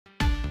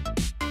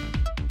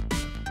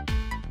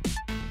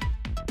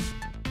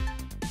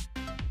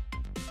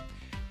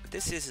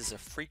what this is a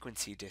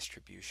frequency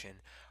distribution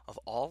of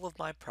all of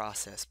my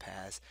process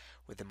paths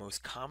with the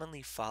most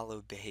commonly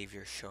followed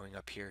behavior showing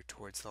up here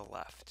towards the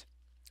left.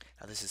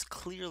 Now this is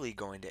clearly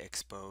going to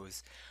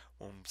expose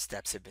when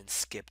steps have been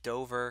skipped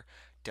over,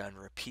 done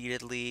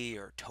repeatedly,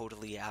 or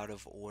totally out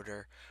of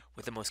order,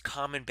 with the most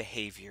common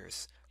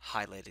behaviors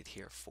highlighted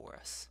here for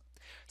us.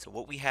 So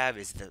what we have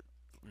is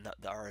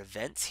our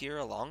events here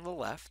along the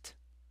left.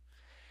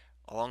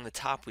 Along the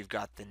top, we've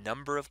got the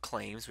number of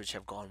claims which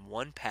have gone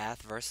one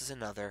path versus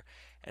another,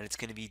 and it's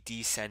going to be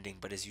descending.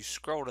 But as you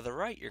scroll to the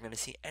right, you're going to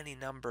see any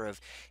number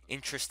of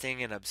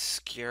interesting and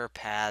obscure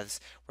paths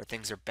where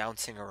things are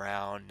bouncing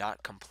around,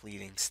 not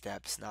completing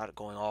steps, not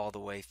going all the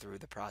way through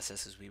the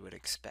process as we would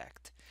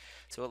expect.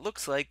 So it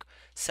looks like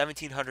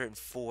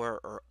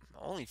 1,704, or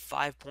only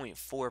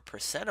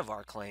 5.4% of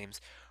our claims,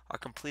 are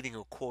completing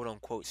a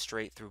quote-unquote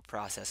straight-through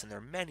process, and there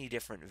are many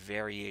different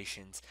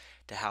variations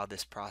to how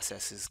this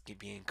process is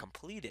being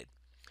completed.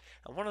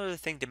 And one other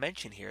thing to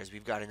mention here is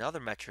we've got another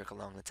metric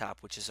along the top,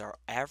 which is our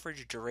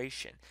average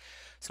duration.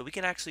 So we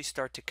can actually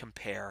start to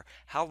compare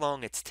how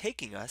long it's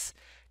taking us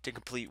to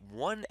complete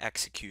one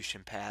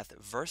execution path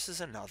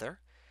versus another.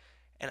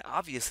 And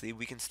obviously,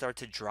 we can start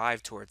to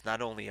drive towards not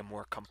only a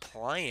more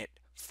compliant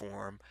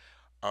form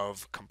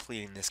of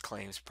completing this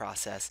claims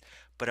process,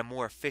 but a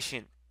more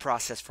efficient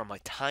process from a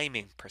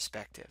timing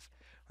perspective,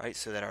 right?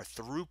 So that our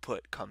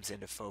throughput comes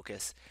into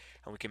focus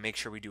and we can make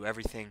sure we do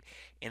everything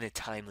in a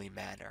timely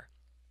manner.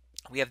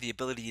 We have the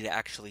ability to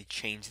actually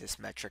change this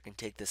metric and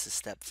take this a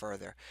step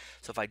further.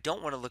 So if I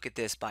don't want to look at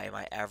this by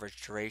my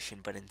average duration,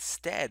 but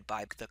instead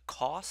by the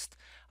cost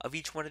of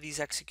each one of these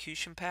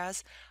execution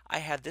paths, I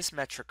have this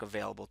metric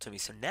available to me.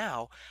 So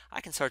now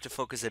I can start to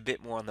focus a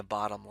bit more on the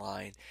bottom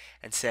line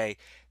and say,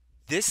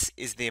 this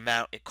is the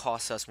amount it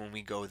costs us when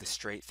we go the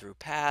straight through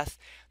path.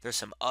 There's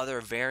some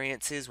other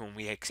variances when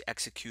we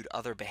execute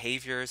other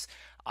behaviors.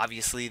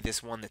 Obviously,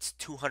 this one that's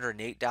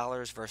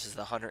 $208 versus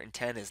the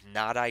 $110 is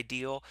not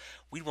ideal.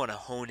 We want to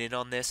hone in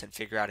on this and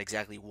figure out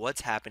exactly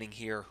what's happening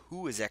here,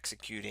 who is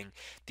executing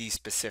these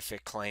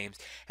specific claims,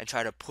 and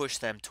try to push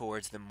them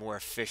towards the more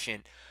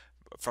efficient,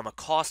 from a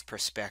cost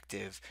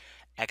perspective,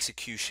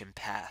 execution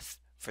path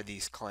for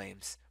these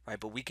claims, right?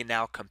 But we can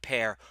now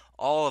compare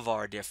all of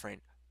our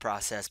different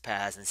process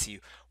paths and see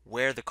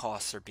where the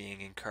costs are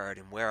being incurred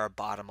and where our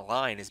bottom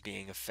line is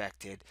being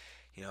affected,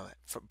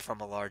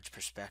 from a large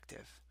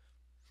perspective.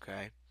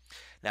 Okay.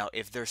 Now,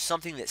 if there's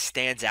something that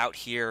stands out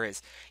here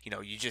as,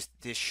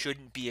 this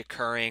shouldn't be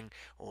occurring,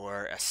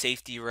 or a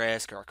safety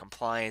risk or a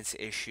compliance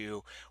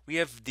issue, we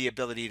have the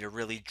ability to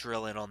really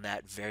drill in on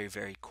that very,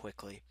 very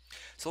quickly.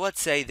 So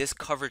let's say this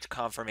coverage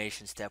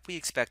confirmation step, we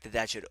expect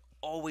that should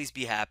always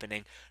be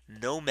happening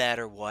no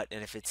matter what,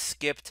 and if it's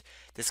skipped,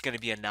 this is going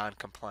to be a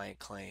non-compliant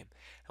claim.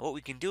 And what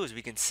we can do is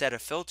we can set a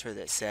filter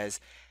that says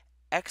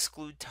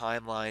exclude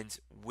timelines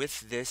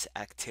with this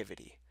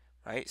activity.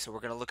 Right? So we're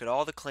going to look at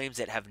all the claims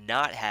that have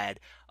not had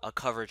a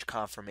coverage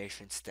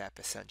confirmation step,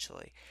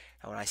 essentially.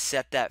 And when I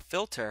set that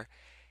filter,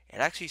 it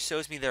actually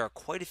shows me there are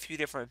quite a few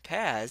different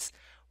paths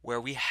where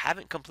we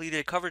haven't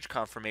completed a coverage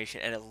confirmation,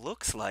 and it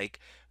looks like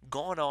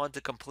gone on to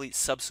complete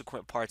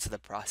subsequent parts of the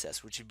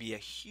process, which would be a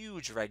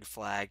huge red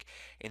flag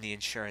in the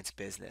insurance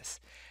business.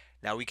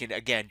 Now we can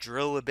again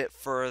drill a bit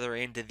further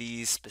into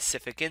these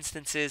specific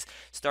instances,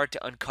 start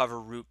to uncover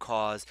root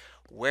cause.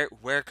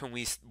 Where can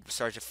we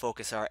start to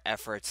focus our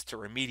efforts to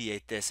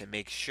remediate this and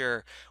make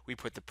sure we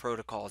put the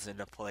protocols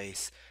into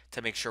place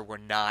to make sure we're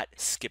not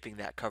skipping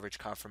that coverage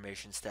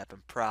confirmation step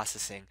and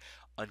processing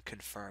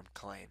unconfirmed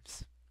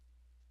claims.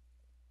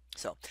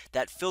 So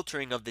that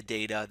filtering of the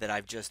data that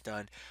I've just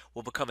done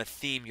will become a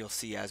theme you'll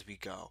see as we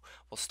go.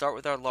 We'll start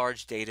with our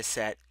large data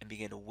set and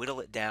begin to whittle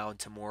it down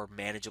to more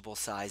manageable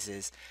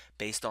sizes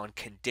based on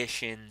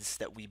conditions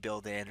that we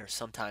build in, or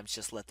sometimes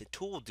just let the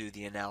tool do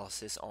the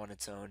analysis on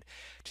its own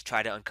to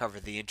try to uncover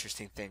the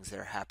interesting things that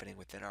are happening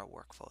within our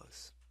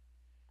workflows.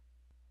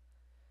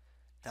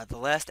 Now, the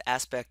last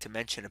aspect to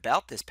mention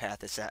about this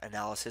path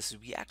analysis is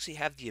we actually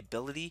have the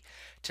ability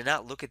to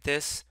not look at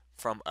this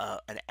from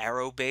an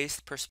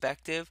arrow-based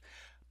perspective,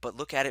 but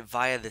look at it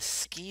via the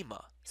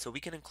schema. So we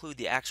can include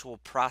the actual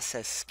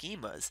process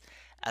schemas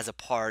as a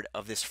part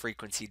of this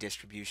frequency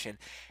distribution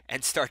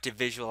and start to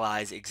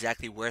visualize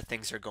exactly where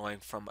things are going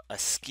from a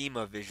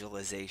schema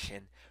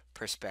visualization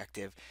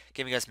perspective,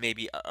 giving us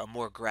maybe a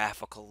more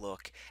graphical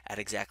look at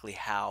exactly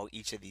how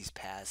each of these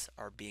paths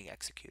are being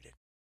executed.